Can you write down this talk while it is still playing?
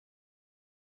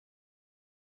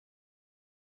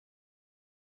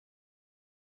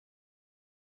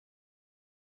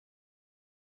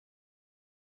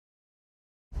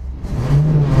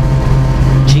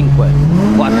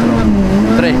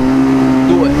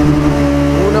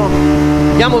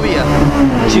andiamo via.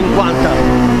 50,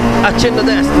 accenno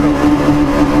destro,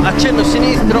 accenno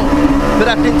sinistro, per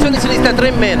attenzione sinistra 3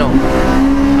 in meno,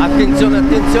 attenzione,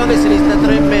 attenzione, sinistra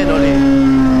 3 in meno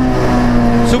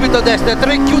lì. Subito destra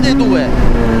 3, chiude 2,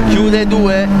 chiude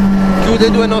 2,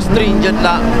 chiude 2, non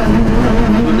stringerla,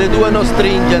 chiude 2, non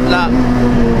stringerla.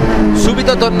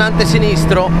 Subito tornante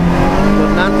sinistro,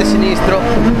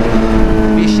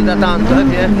 fisci da tanto,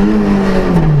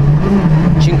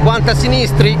 50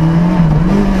 sinistri,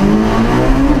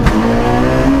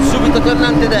 subito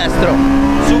tornante destro,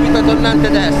 subito tornante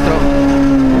destro,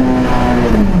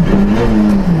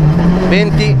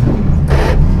 20,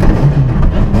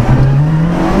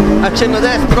 accenno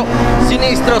destro,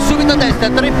 sinistro, subito destra,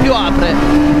 3 più apre,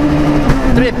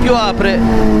 3 più apre,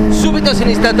 subito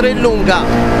sinistra 3 lunga,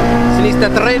 sinistra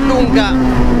 3 lunga,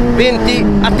 20,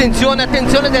 attenzione,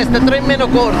 attenzione destra, 3 meno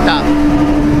corta,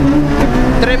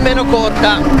 3 meno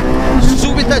corta,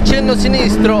 subito accenno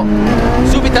sinistro,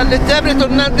 subito alle zebre,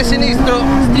 tornante sinistro,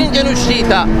 stringe in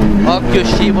uscita, occhio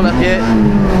scivola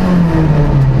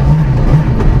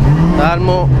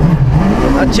calmo,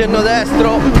 accenno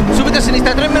destro, subito a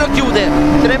sinistra 3 meno chiude,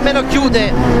 3 meno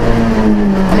chiude,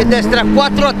 e destra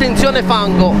 4, attenzione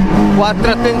fango,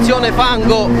 4 attenzione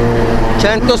fango,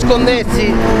 100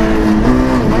 sconnessi,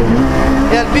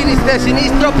 e al finiste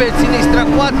sinistro, per sinistra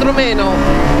 4 meno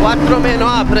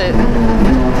apre,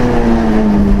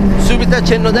 subito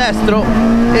accenno destro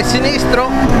e sinistro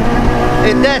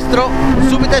e destro,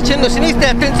 subito accenno sinistra e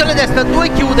attenzione destra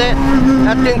 2 chiude,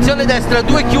 attenzione destra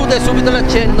 2 chiude, subito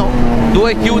l'accenno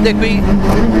 2 chiude qui,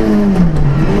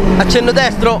 accenno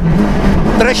destro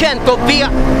 300 via,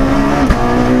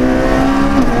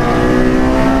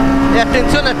 e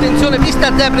attenzione, attenzione, vista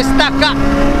a zebre, stacca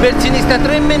per sinistra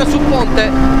 3 meno sul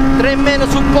ponte, 3 meno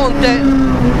sul ponte,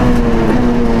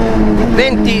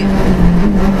 20,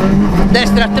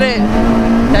 destra 3,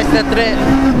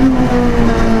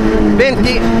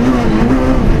 20,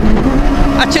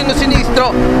 accenno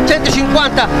sinistro,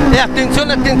 150, e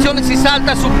attenzione, attenzione, si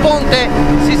salta sul ponte,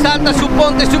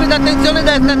 subito attenzione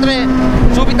destra 3,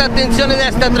 subito attenzione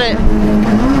destra 3,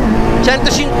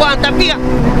 150, via,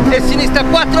 e sinistra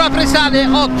 4 apre sale,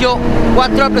 occhio,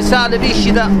 4 apre sale,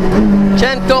 viscida,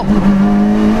 100,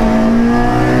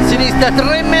 sinistra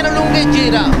 3 meno lunga e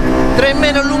gira, 3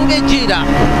 meno lunga e gira,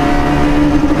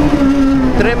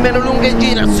 3 meno lunga e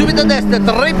gira, subito a destra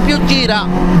 3 più gira,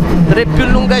 3 più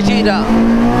lunga gira,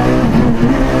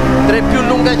 3 più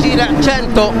lunga gira,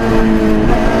 100,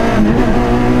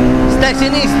 stai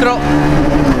sinistro,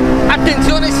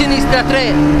 attenzione sinistra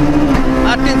 3,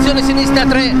 attenzione sinistra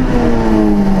 3,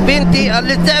 20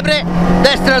 alle zebre,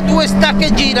 destra 2 stacca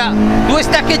e gira, 2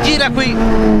 stacca e gira qui,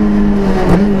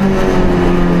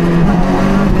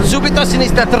 subito a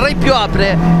sinistra 3 più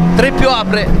apre, 3 più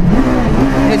apre,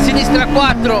 e sinistra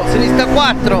 4,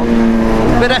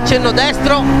 per accenno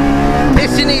destro e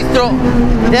sinistro,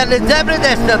 e alle zebre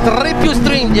destra 3 più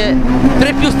stringe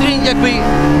qui,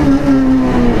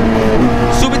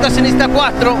 subito a sinistra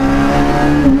 4,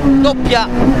 doppia,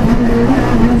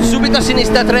 subito a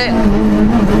sinistra 3,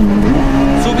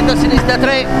 subito a sinistra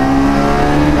 3,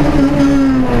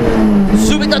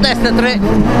 subito a destra 3,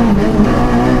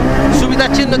 subito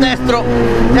accenno destro,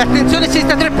 e attenzione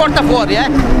sinistra 3 porta fuori,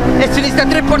 e sinistra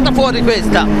 3 porta fuori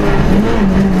questa,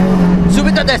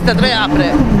 subito a destra 3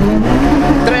 apre,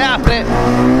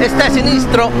 e stai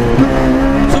sinistro,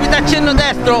 subito accenno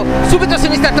destro, subito a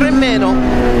sinistra 3 in meno,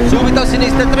 subito a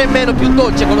sinistra 3 in meno, più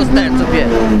dolce con lo sterzo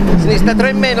piede, sinistra 3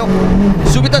 in meno,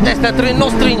 subito a destra 3 non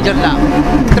stringerla,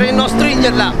 3 non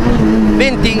stringerla,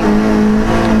 20,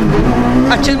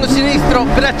 accenno sinistro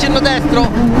per accenno destro,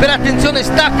 per attenzione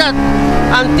stacca,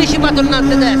 anticipa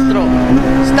tornante destro,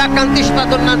 stacca, anticipa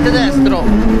tornante destro,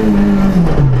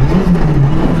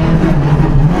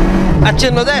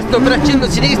 accenno destro per accenno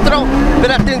sinistro,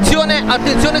 per attenzione,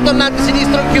 attenzione, tornante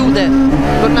sinistro chiude,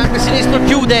 tornante sinistro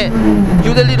chiude,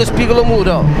 chiude lì lo spigolo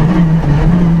muro,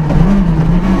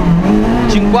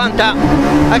 50,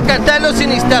 al cartello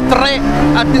sinistra 3,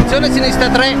 attenzione sinistra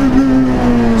 3,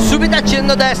 subito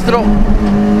accenno destro,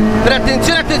 per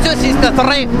attenzione, attenzione sinistra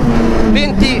 3,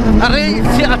 20,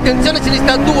 attenzione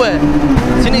sinistra 2,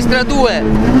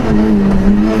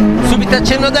 subito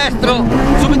accenno destro,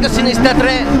 subito sinistra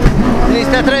 3,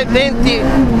 20,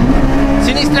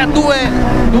 sinistra 2,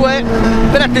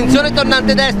 per attenzione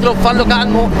tornante destro, fallo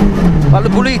calmo, fallo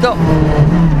pulito,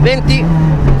 20,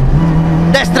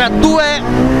 destra 2,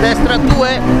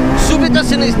 subito a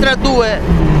sinistra 2,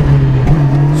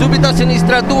 subito a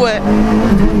sinistra 2,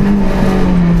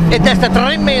 e destra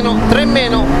 3 in meno, 3 in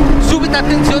meno, subito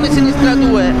attenzione sinistra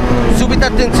 2, subito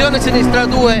attenzione sinistra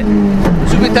 2,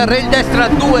 subito rail destra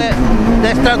 2,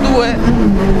 destra 2,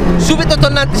 subito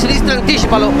tornante sinistra,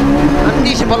 anticipalo,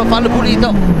 anticipalo, fallo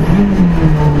pulito,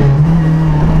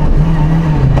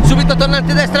 subito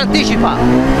tornante destra, anticipa,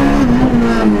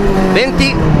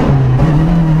 20,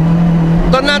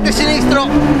 tornante sinistro,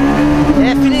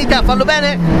 è finita, fallo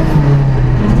bene,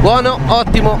 buono,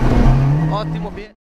 ottimo.